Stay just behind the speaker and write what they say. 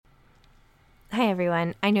Hi,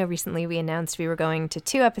 everyone. I know recently we announced we were going to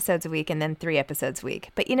 2 episodes a week and then 3 episodes a week.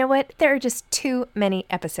 But you know what? There are just too many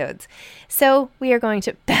episodes. So we are going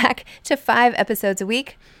back to 5 episodes a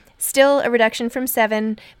week. Still a reduction from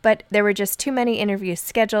 7, but there were just too many interviews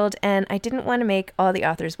scheduled, and I didn't want to make all the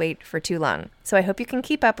authors wait for too long. So I hope you can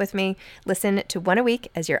keep up with me. Listen to 1 a week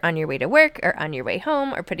as you're on your way to work or on your way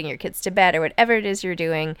home or putting your kids to bed or whatever it is you're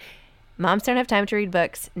doing. Moms Don't Have Time to Read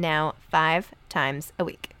Books, now 5 times a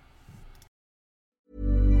week.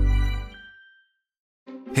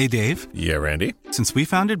 Hey, Dave. Yeah, Randy. Since we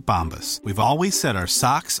founded Bombas, we've always said our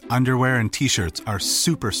socks, underwear, and T-shirts are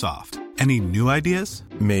super soft. Any new ideas?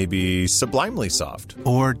 Maybe sublimely soft.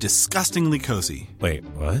 Or disgustingly cozy. Wait,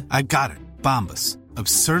 what? I got it. Bombas.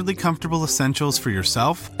 Absurdly comfortable essentials for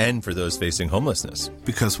yourself and for those facing homelessness.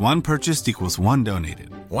 Because one purchased equals one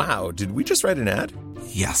donated. Wow, did we just write an ad?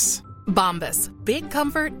 Yes. Bombas. Big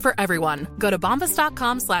comfort for everyone. Go to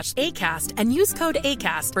bombas.com/ACAST and use code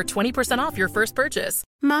ACAST for 20% off your first purchase.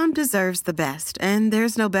 Mom deserves the best, and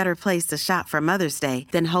there's no better place to shop for Mother's Day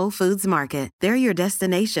than Whole Foods Market. They're your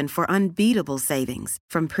destination for unbeatable savings,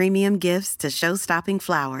 from premium gifts to show-stopping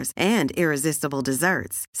flowers and irresistible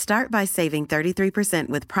desserts. Start by saving 33%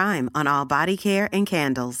 with Prime on all body care and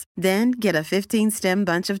candles. Then get a 15-stem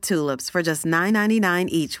bunch of tulips for just $9.99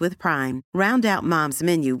 each with Prime. Round out Mom's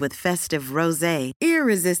menu with festive rosé,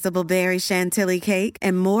 irresistible berry chantilly cake,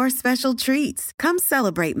 and more special treats. Come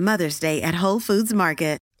celebrate Mother's Day at Whole Foods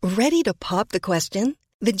Market. Ready to pop the question?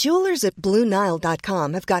 The jewelers at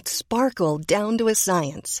BlueNile.com have got sparkle down to a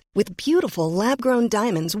science with beautiful lab-grown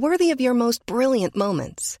diamonds worthy of your most brilliant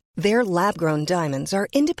moments. Their lab-grown diamonds are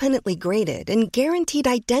independently graded and guaranteed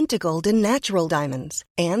identical to natural diamonds,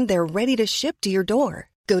 and they're ready to ship to your door.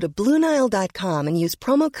 Go to BlueNile.com and use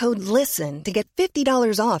promo code LISTEN to get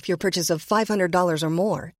 $50 off your purchase of $500 or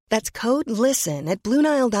more. That's code LISTEN at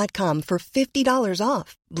BlueNile.com for $50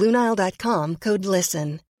 off. BlueNile.com, code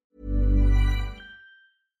LISTEN.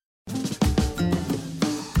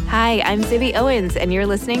 Hi, I'm Zibby Owens, and you're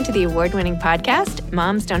listening to the award-winning podcast,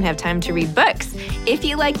 Moms Don't Have Time to Read Books. If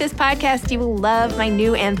you like this podcast, you will love my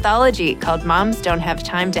new anthology called Moms Don't Have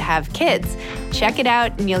Time to Have Kids. Check it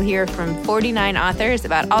out, and you'll hear from 49 authors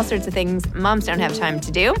about all sorts of things moms don't have time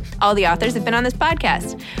to do. All the authors have been on this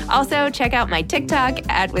podcast. Also, check out my TikTok,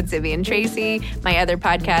 @WithZibbyandTracy, my other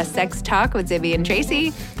podcast, Sex Talk with Zibby and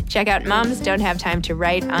Tracy. Check out Moms Don't Have Time to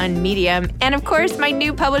Write on Medium. And of course, my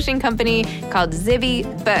new publishing company called Zibby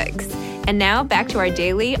Books. And now back to our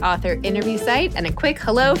daily author interview site and a quick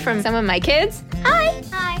hello from some of my kids. Hi.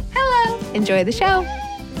 Hi. Hello. Enjoy the show.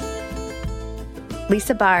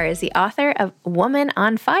 Lisa Barr is the author of Woman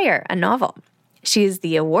on Fire, a novel. She's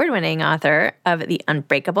the award-winning author of The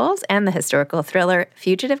Unbreakables and the historical thriller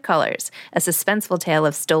Fugitive Colors, a suspenseful tale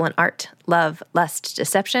of stolen art, love, lust,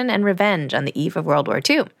 deception, and revenge on the eve of World War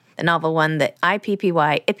II. The novel won the IPPY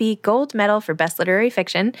IPPY Gold Medal for Best Literary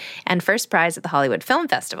Fiction and first prize at the Hollywood Film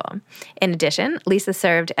Festival. In addition, Lisa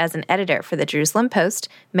served as an editor for the Jerusalem Post,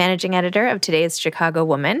 managing editor of Today's Chicago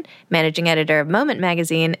Woman, managing editor of Moment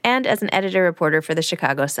magazine, and as an editor-reporter for the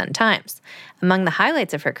Chicago Sun-Times. Among the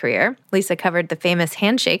highlights of her career, Lisa covered the famous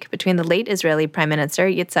handshake between the late Israeli Prime Minister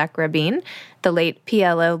Yitzhak Rabin, the late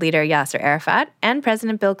PLO leader Yasser Arafat, and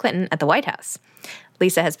President Bill Clinton at the White House.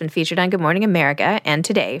 Lisa has been featured on Good Morning America and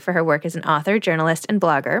Today for her work as an author, journalist, and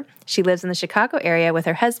blogger. She lives in the Chicago area with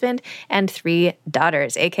her husband and 3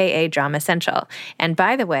 daughters, a.k.a. Drama Central. And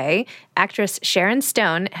by the way, actress Sharon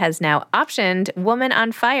Stone has now optioned Woman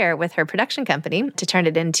on Fire with her production company to turn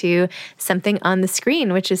it into something on the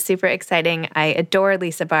screen, which is super exciting. I adore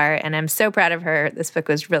Lisa Barr, and I'm so proud of her. This book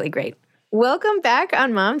was really great. Welcome back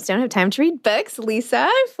on Moms Don't Have Time to Read Books, Lisa,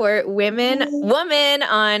 for Woman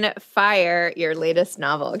on Fire, your latest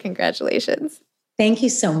novel. Congratulations. Thank you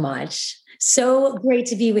so much. So great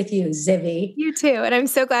to be with you, Zibby. You too. And I'm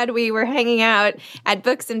so glad we were hanging out at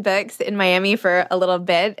Books and Books in Miami for a little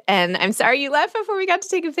bit. And I'm sorry you left before we got to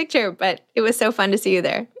take a picture, but it was so fun to see you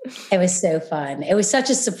there. It was so fun. It was such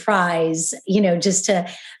a surprise,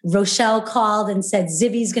 Rochelle called and said,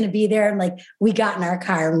 Zibby's going to be there. And we got in our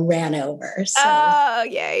car and ran over. So. Oh,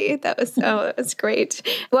 yay. That was great.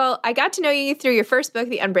 Well, I got to know you through your first book,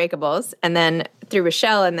 The Unbreakables, and then through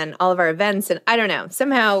Rochelle and then all of our events. And I don't know,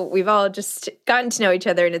 somehow we've all just gotten to know each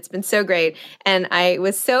other and it's been so great. And I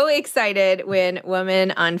was so excited when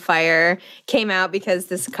Woman on Fire came out because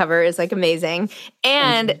this cover is amazing.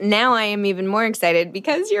 And now I am even more excited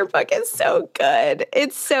because your book is so good.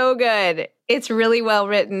 It's so good. It's really well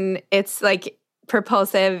written. It's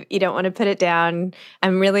propulsive. You don't want to put it down.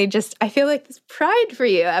 I'm really I feel this pride for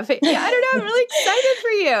you. I don't know. I'm really excited for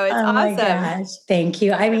you. It's awesome. My gosh. Thank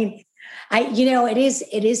you. it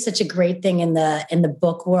is such a great thing in the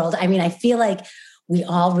book world. I mean, I feel like we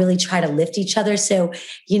all really try to lift each other. So,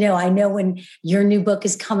 I know when your new book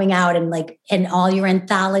is coming out and all your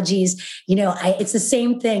anthologies, it's the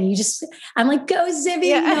same thing. I'm like, go Zibby.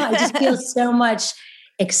 Yeah. I just feel so much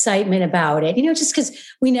excitement about it, just because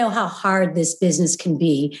we know how hard this business can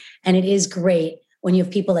be. And it is great when you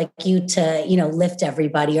have people like you to, lift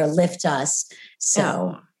everybody or lift us.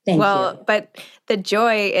 So thank you. Well, but the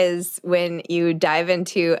joy is when you dive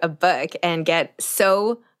into a book and get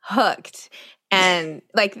so hooked. And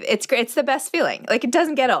it's great. It's the best feeling. It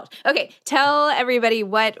doesn't get old. Okay. Tell everybody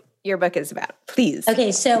what your book is about, please.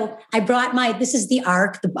 Okay. So I brought this is the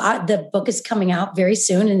ARC. The book is coming out very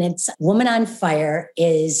soon, and it's Woman on Fire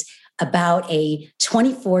is about a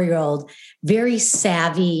 24-year-old, very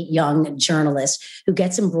savvy young journalist who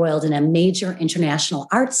gets embroiled in a major international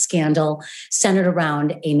art scandal centered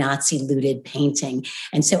around a Nazi looted painting.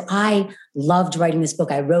 And so I loved writing this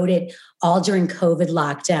book. I wrote it all during COVID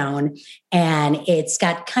lockdown, and it's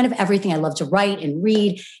got kind of everything I love to write and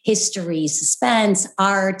read: history, suspense,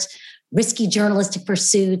 art, risky journalistic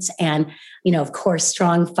pursuits, and, of course,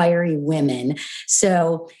 strong, fiery women.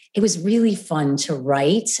 So it was really fun to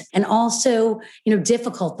write, and also,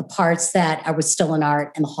 difficult, the parts that I was still in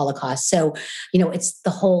art and the Holocaust. So, it's the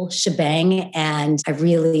whole shebang, and I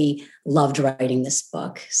really loved writing this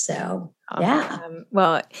book. So, yeah.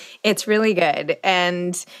 Well, it's really good.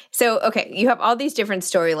 And so, okay, you have all these different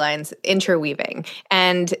storylines interweaving,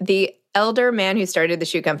 and the elder man who started the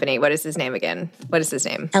shoe company, what is his name again? What is his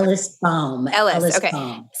name? Ellis Baum. Ellis. Okay.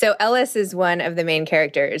 Baum. So Ellis is one of the main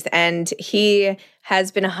characters, and he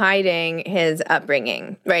has been hiding his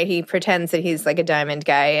upbringing, right? He pretends that he's like a diamond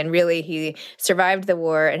guy, and really he survived the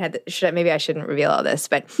war and had, maybe I shouldn't reveal all this,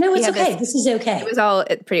 but no, it's okay. This is okay. It was all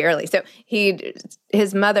pretty early. So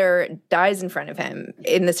his mother dies in front of him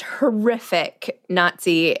in this horrific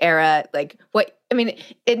Nazi era.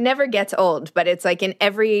 It never gets old, but it's like in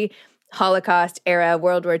every Holocaust era,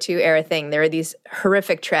 World War II era thing, there are these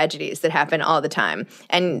horrific tragedies that happen all the time.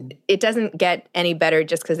 And it doesn't get any better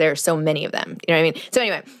just because there are so many of them. You know what I mean? So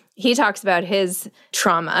anyway, he talks about his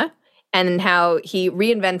trauma and how he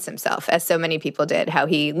reinvents himself, as so many people did, how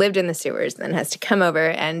he lived in the sewers, then has to come over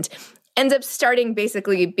and ends up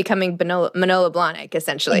becoming Manolo Blahnik,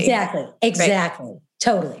 essentially. Exactly. Right?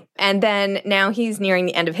 Totally. And then now he's nearing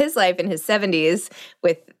the end of his life in his 70s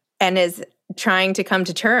and is trying to come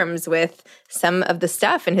to terms with some of the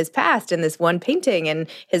stuff in his past and this one painting and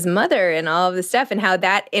his mother and all of the stuff, and how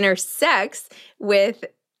that intersects with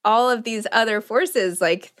all of these other forces,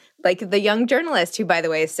 like the young journalist, who, by the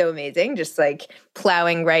way, is so amazing, just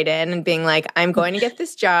plowing right in and being like, I'm going to get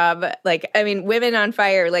this job. Women on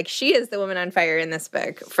fire, she is the woman on fire in this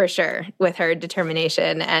book for sure, with her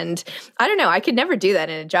determination. And I don't know, I could never do that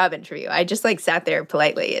in a job interview. I just sat there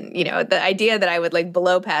politely, and, the idea that I would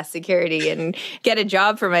blow past security and get a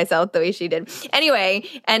job for myself the way she did. Anyway,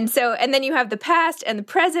 and then you have the past and the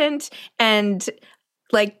present, and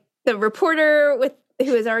the reporter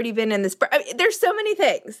who has already been in this. There's so many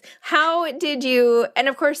things. How did you? And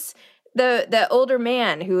of course, the older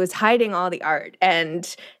man who was hiding all the art,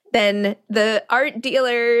 and then the art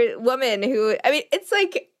dealer woman who. It's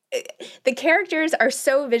the characters are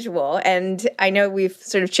so visual, and I know we've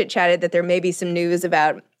sort of chit-chatted that there may be some news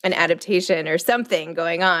about an adaptation or something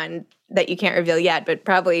going on that you can't reveal yet, but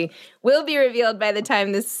probably will be revealed by the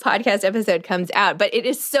time this podcast episode comes out. But it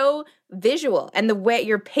is so visual, and the way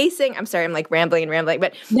you're pacing, I'm sorry, I'm rambling,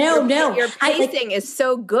 but your pacing is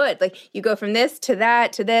so good. You go from this to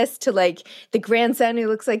that to this to the grandson who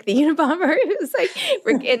looks like the Unabomber who's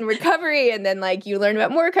in recovery, and then you learn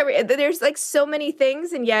about more recovery. There's so many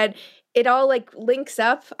things, and yet it all links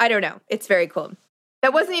up. I don't know. It's very cool.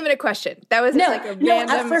 That wasn't even a question. That was a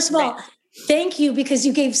random. First of all, thank you, because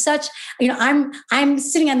you gave such, I'm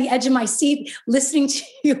sitting on the edge of my seat listening to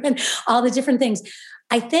you and all the different things.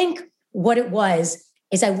 I think what it was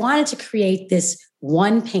is I wanted to create this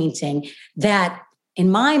one painting that,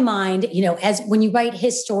 in my mind, as when you write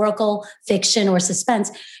historical fiction or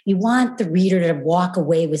suspense, you want the reader to walk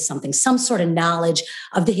away with something, some sort of knowledge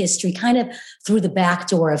of the history, kind of through the back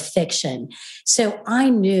door of fiction. So I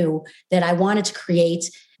knew that I wanted to create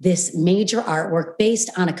this major artwork based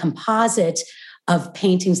on a composite of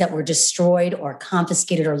paintings that were destroyed or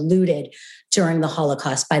confiscated or looted during the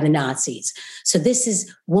Holocaust by the Nazis. So this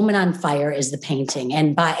is Woman on Fire is the painting.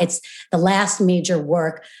 And it's the last major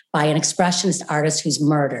work by an expressionist artist who's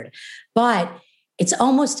murdered. But it's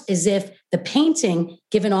almost as if the painting,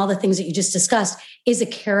 given all the things that you just discussed, is a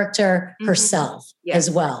character herself as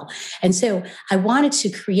well. And so I wanted to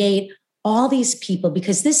create all these people,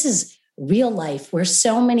 because this is real life where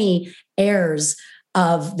so many heirs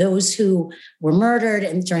of those who were murdered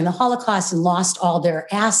and during the Holocaust and lost all their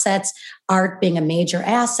assets, art being a major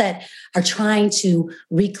asset, are trying to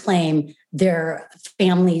reclaim their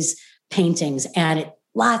family's paintings, and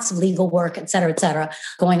lots of legal work, et cetera,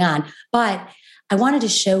 going on. But I wanted to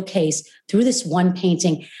showcase through this one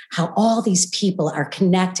painting how all these people are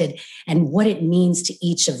connected and what it means to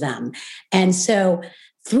each of them. And so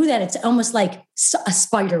through that, it's almost like a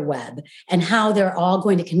spider web and how they're all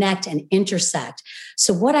going to connect and intersect.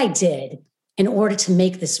 So what I did in order to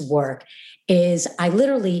make this work is I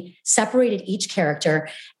literally separated each character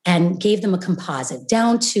and gave them a composite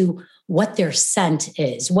down to what their scent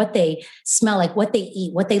is, what they smell like, what they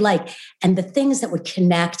eat, what they like, and the things that would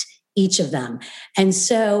connect each of them. And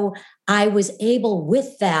so I was able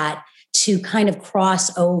with that to kind of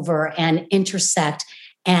cross over and intersect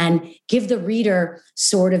and give the reader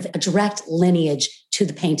sort of a direct lineage to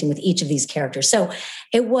the painting with each of these characters. So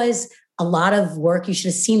it was a lot of work. You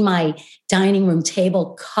should have seen my dining room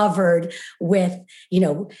table covered with,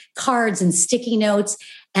 cards and sticky notes.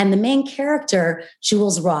 And the main character,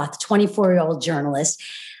 Jules Roth, 24-year-old journalist,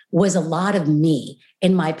 was a lot of me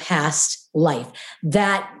in my past life.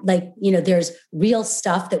 That, there's real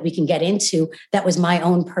stuff that we can get into. That was my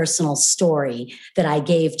own personal story that I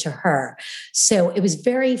gave to her. So it was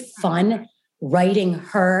very fun writing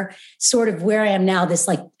her, sort of where I am now, this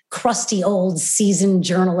crusty old seasoned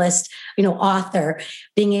journalist, author,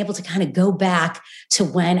 being able to kind of go back to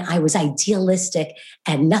when I was idealistic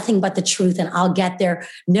and nothing but the truth. And I'll get there,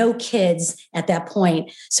 no kids at that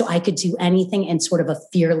point. So I could do anything in sort of a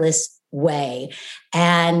fearless way.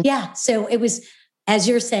 And so it was, as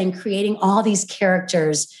you're saying, creating all these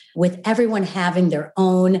characters with everyone having their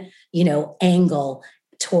own, angle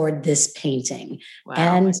toward this painting. Wow.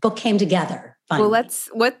 And the book came together. Finally.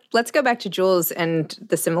 Well, let's go back to Jules and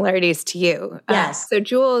the similarities to you. Yes. So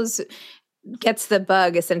Jules gets the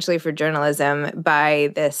bug essentially for journalism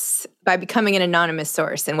by becoming an anonymous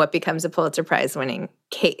source in what becomes a Pulitzer Prize winning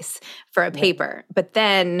case for a paper. But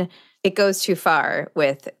then it goes too far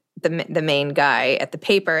with the main guy at the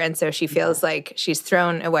paper, and so she feels like she's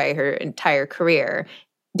thrown away her entire career.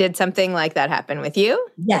 Did something like that happen with you?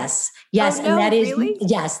 Yes. Oh, no, And that is, really?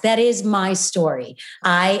 yes, that is my story.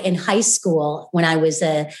 In high school, when I was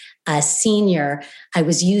a senior, I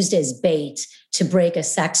was used as bait to break a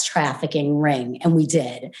sex trafficking ring. And we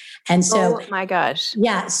did. And so, oh my gosh.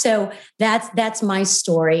 Yeah. So that's my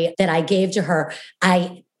story that I gave to her.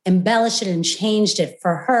 I embellished it and changed it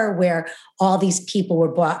for her, where all these people were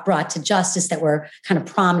brought to justice that were kind of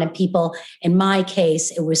prominent people. In my case,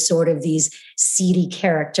 it was sort of these seedy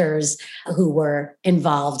characters who were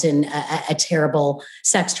involved in a terrible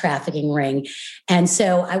sex trafficking ring. And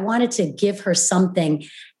so I wanted to give her something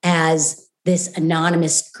as this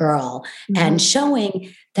anonymous girl, and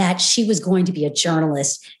showing that she was going to be a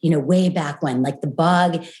journalist, way back when, the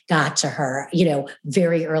bug got to her,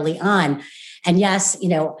 very early on. And yes,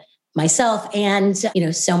 myself and,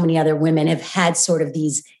 so many other women have had sort of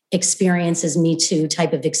these experiences, Me Too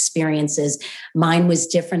type of experiences. Mine was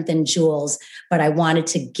different than Jules, but I wanted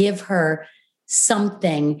to give her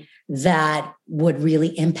something that would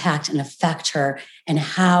really impact and affect her and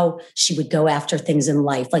how she would go after things in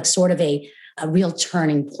life, sort of a real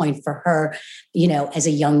turning point for her, as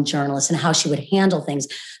a young journalist, and how she would handle things.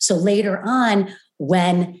 So later on,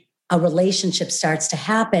 when a relationship starts to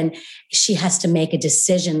happen, she has to make a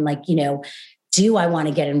decision do I want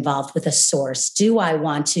to get involved with a source? Do I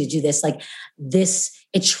want to do this?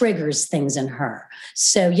 It triggers things in her.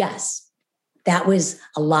 So yes, that was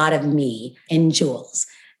a lot of me in Jules.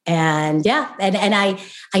 And and I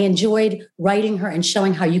enjoyed writing her and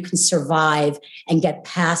showing how you can survive and get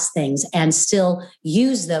past things and still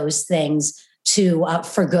use those things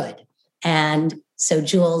for good. And so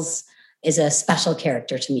Jules is a special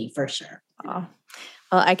character to me for sure. Oh.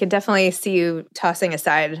 Well, I could definitely see you tossing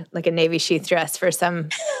aside a navy sheath dress for some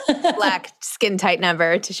black skin tight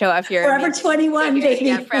number to show off your Forever 21, baby.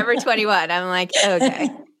 Yeah, Forever 21. I'm like, okay.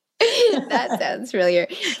 That sounds familiar.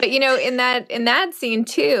 But in that scene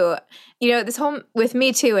too, this whole with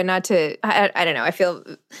Me Too, and not to, I don't know, I feel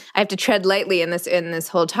I have to tread lightly in this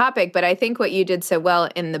whole topic, but I think what you did so well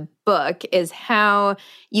in the book is how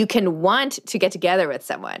you can want to get together with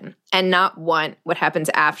someone and not want what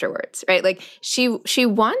happens afterwards, right? She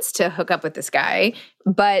wants to hook up with this guy,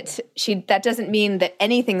 but that doesn't mean that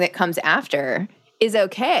anything that comes after is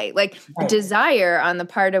okay. The desire on the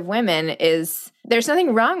part of women there's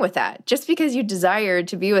nothing wrong with that. Just because you desire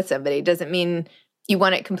to be with somebody doesn't mean you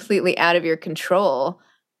want it completely out of your control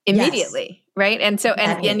immediately, Right. And so,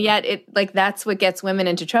 and yet it like, that's what gets women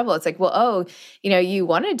into trouble. It's like, well, oh, you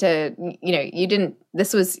wanted to, you didn't,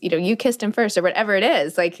 this was, you kissed him first or whatever it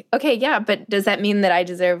is. Like, okay, yeah, but does that mean that I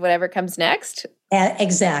deserve whatever comes next?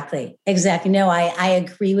 Exactly. No, I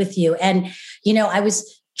agree with you. And, I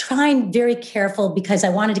was trying very careful because I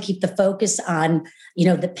wanted to keep the focus on,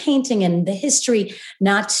 the painting and the history,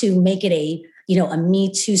 not to make it a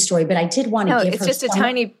Me Too story, but I did want to give her. It's just a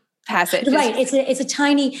tiny passage. Right. It's a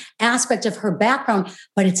tiny aspect of her background,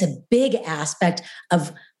 but it's a big aspect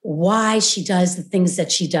of why she does the things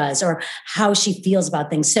that she does or how she feels about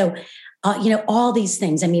things. So, all these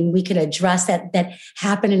things, I mean, we could address that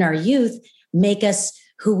happen in our youth, make us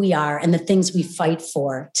who we are and the things we fight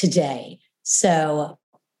for today. So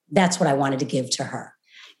that's what I wanted to give to her.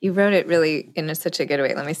 You wrote it really in such a good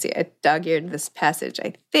way. Let me see. I dog-eared this passage,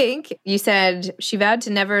 I think. You said, she vowed to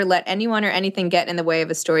never let anyone or anything get in the way of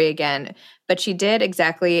a story again, but she did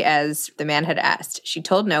exactly as the man had asked. She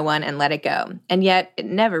told no one and let it go. And yet it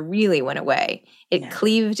never really went away. It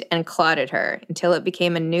cleaved and clawed her until it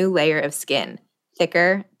became a new layer of skin,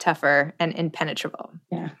 thicker, tougher, and impenetrable.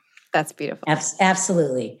 Yeah. That's beautiful.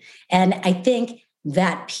 Absolutely. And I think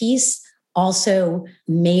that piece also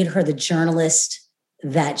made her the journalist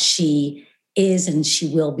that she is and she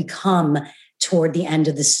will become toward the end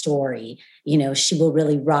of the story. She will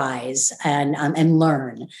really rise and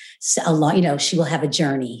learn a lot. She will have a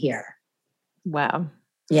journey here. Wow.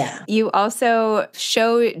 Yeah. You also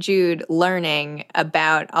show Jude learning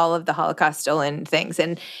about all of the Holocaust stolen things,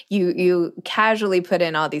 and you casually put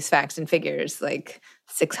in all these facts and figures, like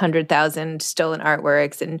 600,000 stolen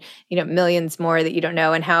artworks and, millions more that you don't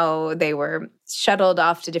know, and how they were shuttled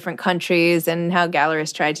off to different countries and how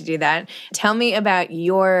gallerists tried to do that. Tell me about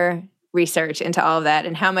your research into all of that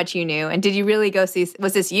and how much you knew. And did you really go see,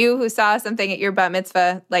 was this you who saw something at your bat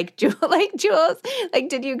mitzvah, like Jules? Like,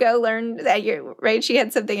 did you go learn that right? She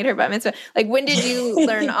had something at her bat mitzvah. Like, when did you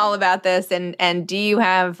learn all about this? And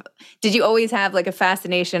did you always have like a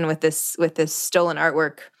fascination with this stolen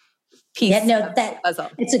artwork piece? Yeah, no,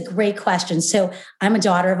 it's a great question. So I'm a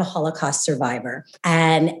daughter of a Holocaust survivor.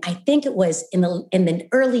 And I think it was in the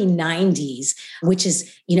early 90s, which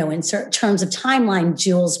is, in terms of timeline,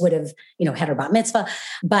 Jules would have, had her bat mitzvah.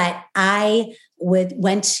 But I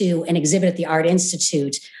went to an exhibit at the Art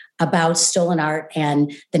Institute about stolen art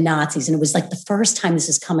and the Nazis. And it was like the first time this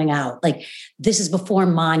is coming out. Like, this is before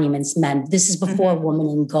Monuments Men. This is before Woman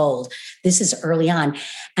in Gold. This is early on.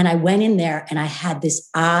 And I went in there and I had this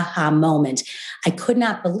aha moment. I could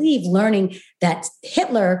not believe learning that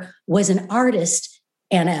Hitler was an artist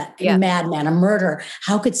and a madman, a murderer.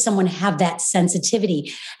 How could someone have that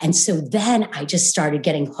sensitivity? And so then I just started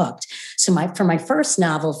getting hooked. So for my first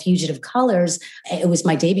novel, Fugitive Colors, it was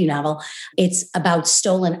my debut novel. It's about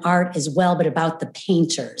stolen art as well, but about the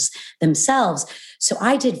painters themselves. So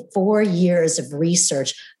I did 4 years of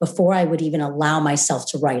research before I would even allow myself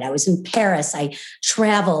to write. I was in Paris. I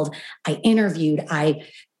traveled. I interviewed.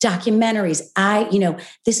 Documentaries.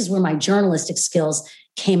 This is where my journalistic skills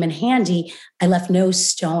came in handy. I left no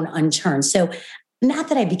stone unturned. So not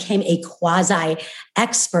that I became a quasi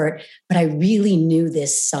expert, but I really knew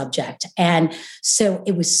this subject. And so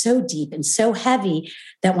it was so deep and so heavy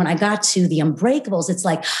that when I got to The Unbreakables, it's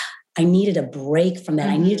like, I needed a break from that.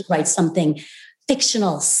 I needed to write something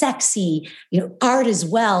fictional, sexy, art as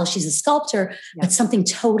well. She's a sculptor, but something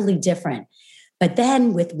totally different. But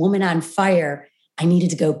then with Woman on Fire, I needed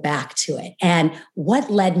to go back to it. And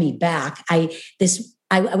what led me back,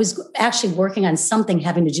 I was actually working on something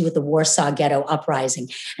having to do with the Warsaw Ghetto Uprising.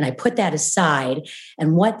 And I put that aside.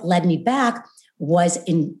 And what led me back was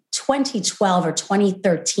in 2012 or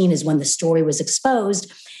 2013 is when the story was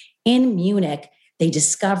exposed. In Munich, they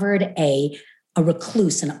discovered a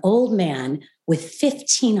recluse, an old man with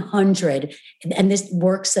 1,500, and this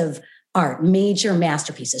works of art, major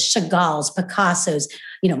masterpieces, Chagall's, Picasso's,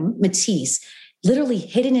 Matisse, literally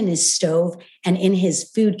hidden in his stove and in his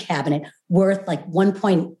food cabinet, worth like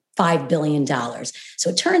 $1.5 billion. So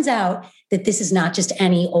it turns out that this is not just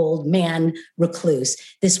any old man recluse.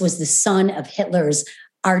 This was the son of Hitler's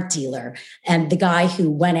art dealer and the guy who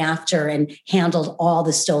went after and handled all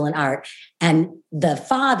the stolen art. And the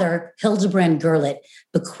father, Hildebrand Gurlitt,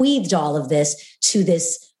 bequeathed all of this to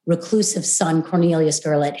this reclusive son, Cornelius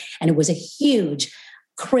Gurlitt. And it was a huge,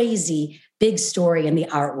 crazy, big story in the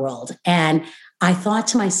art world. And I thought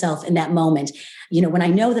to myself in that moment, when I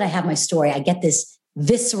know that I have my story, I get this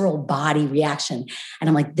visceral body reaction. And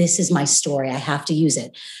I'm like, this is my story. I have to use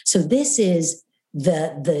it. So this is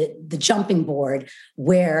the jumping board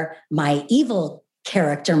where my evil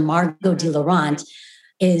character, Margot de Laurent,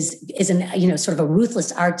 is sort of a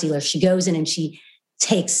ruthless art dealer. She goes in and she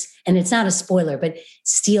takes, and it's not a spoiler, but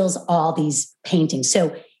steals all these paintings.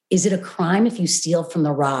 So is it a crime if you steal from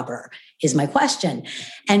the robber, is my question.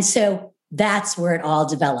 And so that's where it all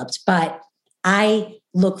developed. But I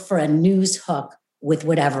look for a news hook with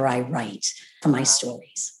whatever I write for my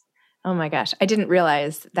stories. Oh my gosh. I didn't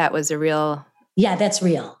realize that was a real... Yeah, that's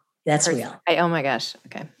real. That's real. Oh my gosh.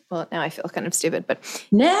 Okay. Well, now I feel kind of stupid, but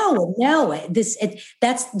no.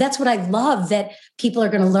 That's what I love, that people are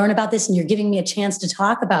going to learn about this, and you're giving me a chance to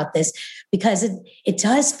talk about this, because it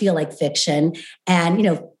does feel like fiction,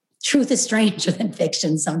 and truth is stranger than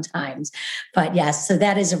fiction sometimes. But yes, so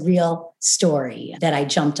that is a real story that I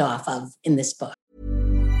jumped off of in this book.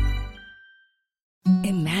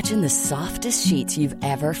 Imagine the softest sheets you've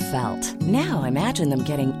ever felt. Now imagine them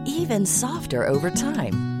getting even softer over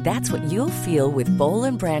time. That's what you'll feel with Boll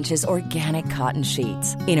 & Branch's organic cotton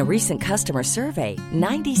sheets. In a recent customer survey,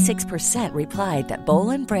 96% replied that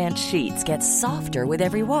Boll & Branch sheets get softer with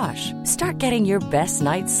every wash. Start getting your best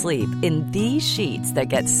night's sleep in these sheets that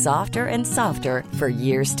get softer and softer for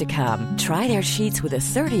years to come. Try their sheets with a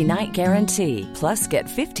 30-night guarantee. Plus, get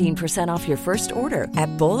 15% off your first order at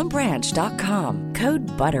bollandbranch.com. Code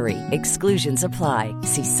BUTTERY. Exclusions apply.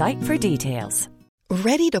 See site for details.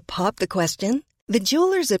 Ready to pop the question? The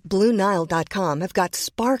jewelers at BlueNile.com have got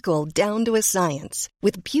sparkle down to a science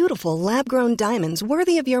with beautiful lab-grown diamonds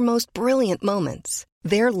worthy of your most brilliant moments.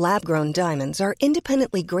 Their lab-grown diamonds are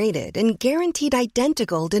independently graded and guaranteed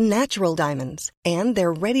identical to natural diamonds, and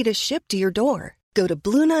they're ready to ship to your door. Go to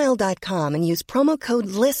BlueNile.com and use promo code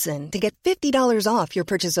LISTEN to get $50 off your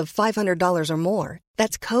purchase of $500 or more.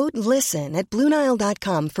 That's code LISTEN at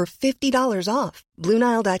BlueNile.com for $50 off.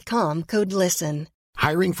 BlueNile.com, code LISTEN.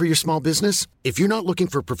 Hiring for your small business? If you're not looking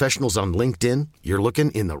for professionals on LinkedIn, you're looking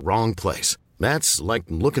in the wrong place. That's like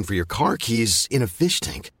looking for your car keys in a fish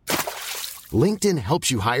tank. LinkedIn helps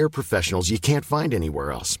you hire professionals you can't find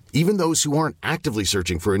anywhere else, even those who aren't actively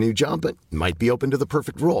searching for a new job but might be open to the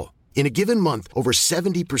perfect role. In a given month, over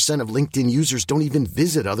 70% of LinkedIn users don't even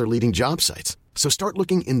visit other leading job sites. So start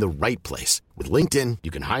looking in the right place. With LinkedIn, you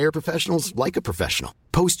can hire professionals like a professional.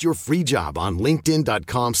 Post your free job on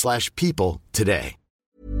linkedin.com/people today.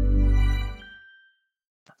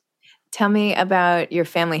 Tell me about your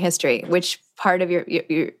family history. Which part of your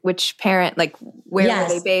which parent, like where were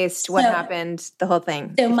they based? What happened? The whole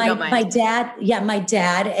thing. So my dad,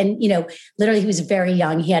 and literally he was very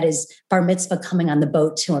young. He had his bar mitzvah coming on the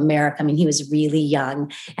boat to America. I mean, he was really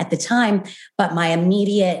young at the time, but my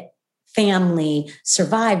immediate family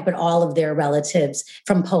survived, but all of their relatives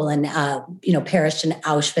from Poland, perished in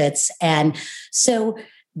Auschwitz. And so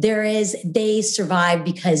they survived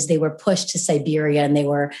because they were pushed to Siberia, and they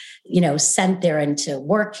were, sent there into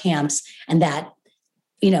work camps, and that,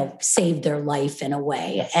 saved their life in a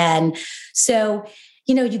way. And so,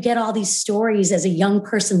 you get all these stories as a young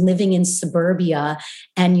person living in suburbia,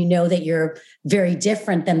 and that you're very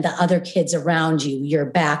different than the other kids around you, your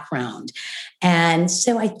background. And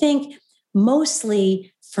so I think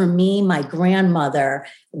mostly for me, my grandmother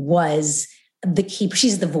was the keeper.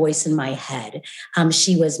 She's the voice in my head.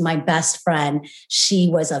 She was my best friend. She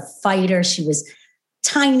was a fighter. She was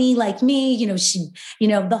tiny like me,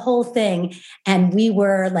 the whole thing. And we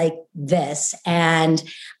were like this. And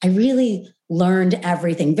I really learned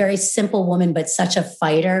everything. Very simple woman, but such a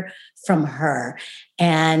fighter from her.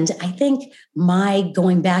 And I think my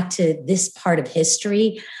going back to this part of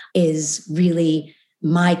history is really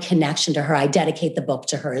my connection to her. I dedicate the book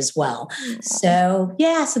to her as well. So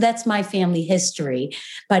that's my family history.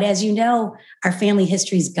 But as you know, our family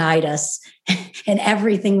histories guide us in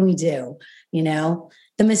everything we do,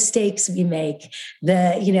 the mistakes we make,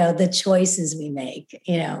 the choices we make,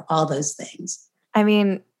 all those things. I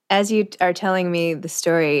mean, as you are telling me the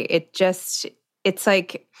story, it's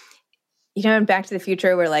like, in Back to the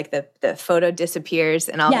Future where like the photo disappears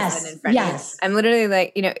and all of a sudden in front of you. I'm literally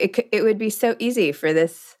like, it would be so easy for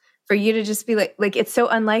you to just be like it's so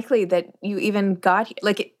unlikely that you even got here.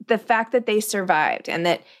 Like the fact that they survived and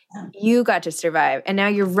that you got to survive, and now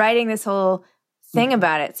you're writing this whole thing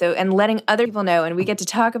about it. So, and letting other people know, and we get to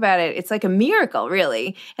talk about it. It's like a miracle,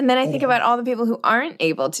 really. And then I think about all the people who aren't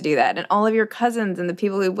able to do that, and all of your cousins and the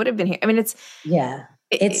people who would have been here. I mean,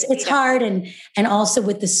 it's hard. And also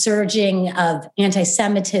with the surging of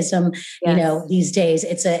anti-Semitism, these days,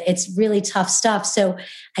 it's really tough stuff. So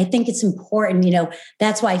I think it's important,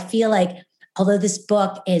 that's why I feel like, although this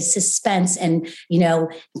book is suspense and,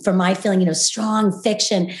 for my feeling, strong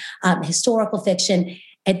fiction, historical fiction,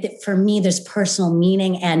 for me, there's personal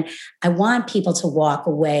meaning, and I want people to walk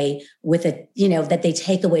away with it, that they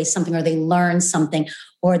take away something, or they learn something,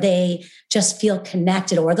 or they just feel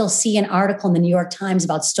connected, or they'll see an article in the New York Times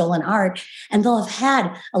about stolen art and they'll have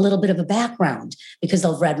had a little bit of a background because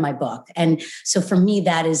they'll have read my book. And so for me,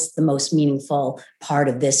 that is the most meaningful part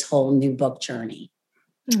of this whole new book journey.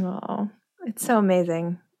 Oh, it's so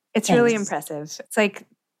amazing. It's Thanks. really impressive. It's like,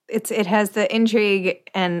 it has the intrigue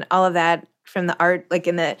and all of that from the art, like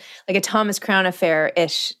like a Thomas Crown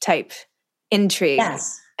Affair-ish type intrigue.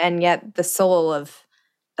 Yes. And yet the soul of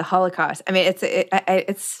the Holocaust. I mean,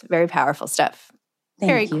 it's very powerful stuff.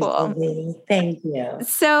 Very cool. Sylvie. Thank you.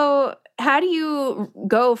 So how do you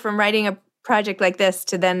go from writing a project like this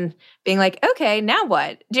to then being like, okay, now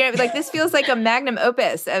what? Do you know, like, this feels like a magnum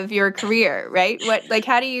opus of your career, right?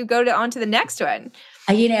 How do you go on to the next one?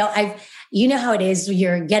 You know how it is.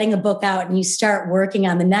 You're getting a book out and you start working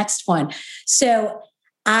on the next one. So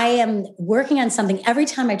I am working on something. Every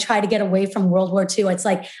time I try to get away from World War II, it's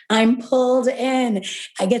like I'm pulled in.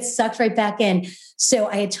 I get sucked right back in. So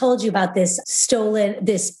I had told you about this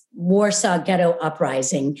Warsaw Ghetto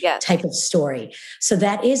Uprising type of story. So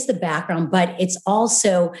that is the background, but it's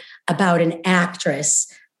also about an actress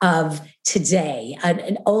of today,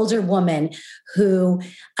 an older woman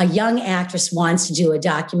a young actress wants to do a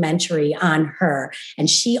documentary on her. And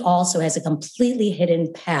she also has a completely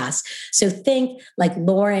hidden past. So think like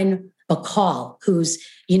Lauren Bacall, who's,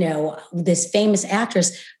 this famous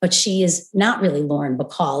actress, but she is not really Lauren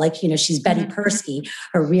Bacall. She's Betty Persky,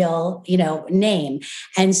 her real, name.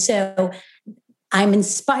 And so I'm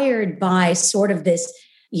inspired by sort of this,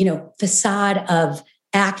 facade of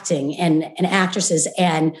acting and actresses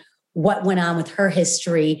and what went on with her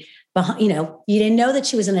history. You didn't know that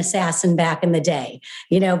she was an assassin back in the day,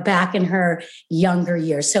 back in her younger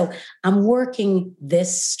years. So I'm working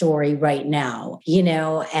this story right now,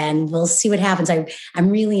 and we'll see what happens. I'm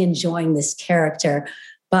really enjoying this character,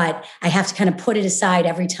 but I have to kind of put it aside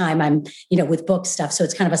every time I'm, with book stuff. So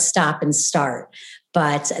it's kind of a stop and start,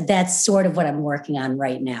 but that's sort of what I'm working on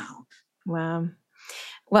right now. Wow.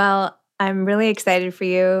 Well, I'm really excited for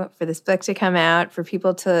you, for this book to come out, for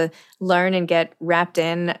people to learn and get wrapped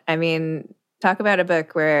in. I mean, talk about a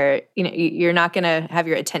book where, you're not going to have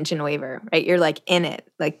your attention waver, right? You're like in it.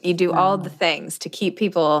 Like you do all the things to keep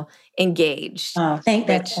people engaged. Oh, thank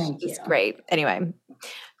you. It's great. Anyway,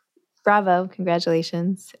 bravo.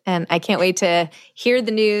 Congratulations. And I can't wait to hear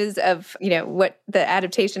the news of, what the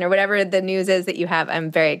adaptation or whatever the news is that you have.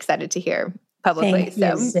 I'm very excited to hear publicly.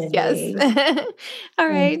 Thank you, yes. All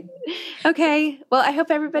right. Okay. Well, I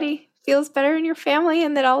hope everybody feels better in your family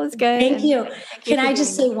and that all is good. Thank you. Can I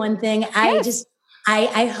just say one thing? Yes.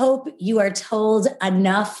 I hope you are told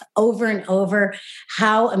enough over and over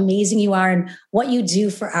how amazing you are and what you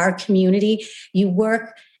do for our community. You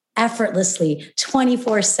work effortlessly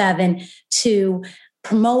 24/7 to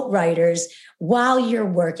promote writers while you're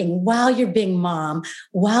working, while you're being mom,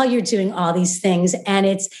 while you're doing all these things.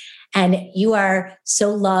 And you are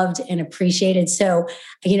so loved and appreciated. So,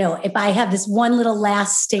 if I have this one little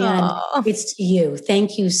last stand, it's to you.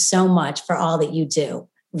 Thank you so much for all that you do.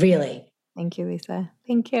 Really. Thank you, Lisa.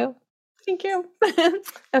 Thank you. Thank you.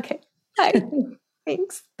 Okay. Bye.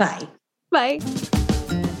 Thanks. Bye. Bye.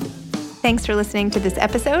 Thanks for listening to this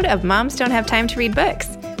episode of Moms Don't Have Time to Read Books.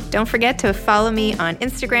 Don't forget to follow me on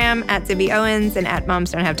Instagram at Zibby Owens and at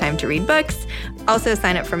Moms Don't Have Time to Read Books. Also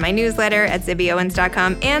sign up for my newsletter at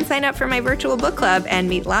zibbyowens.com and sign up for my virtual book club and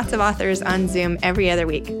meet lots of authors on Zoom every other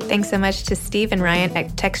week. Thanks so much to Steve and Ryan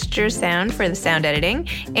at Texture Sound for the sound editing.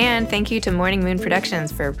 And thank you to Morning Moon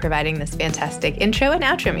Productions for providing this fantastic intro and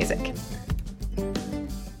outro music.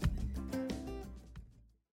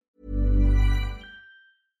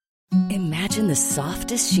 Imagine the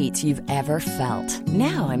softest sheets you've ever felt.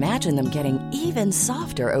 Now imagine them getting even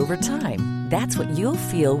softer over time. That's what you'll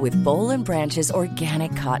feel with Boll & Branch's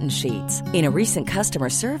organic cotton sheets. In a recent customer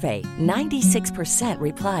survey, 96%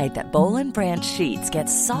 replied that Boll & Branch sheets get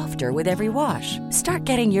softer with every wash. Start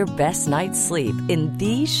getting your best night's sleep in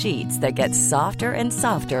these sheets that get softer and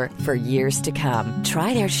softer for years to come.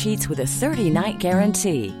 Try their sheets with a 30-night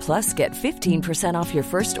guarantee. Plus, get 15% off your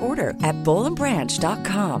first order at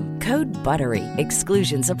bollandbranch.com. Code BUTTERY.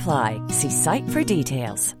 Exclusions apply. See site for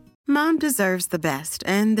details. Mom deserves the best,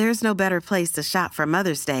 and there's no better place to shop for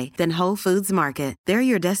Mother's Day than Whole Foods Market. They're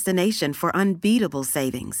your destination for unbeatable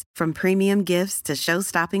savings, from premium gifts to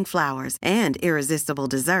show-stopping flowers and irresistible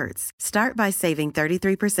desserts. Start by saving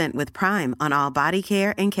 33% with Prime on all body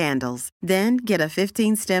care and candles. Then get a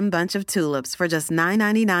 15-stem bunch of tulips for just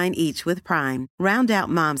 $9.99 each with Prime. Round out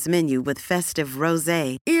Mom's menu with festive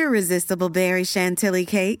rosé, irresistible berry chantilly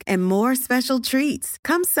cake, and more special treats.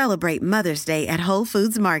 Come celebrate Mother's Day at Whole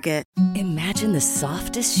Foods Market. Imagine the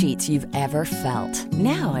softest sheets you've ever felt.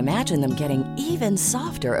 Now imagine them getting even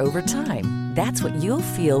softer over time. That's what you'll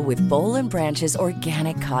feel with Boll & Branch's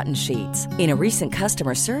organic cotton sheets. In a recent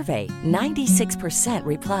customer survey, 96%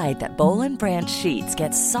 replied that Boll & Branch sheets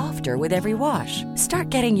get softer with every wash. Start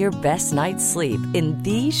getting your best night's sleep in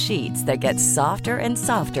these sheets that get softer and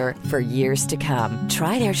softer for years to come.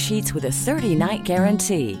 Try their sheets with a 30-night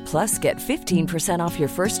guarantee. Plus, get 15% off your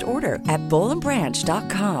first order at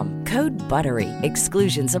bollandbranch.com. Code BUTTERY.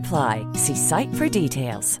 Exclusions apply. See site for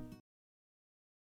details.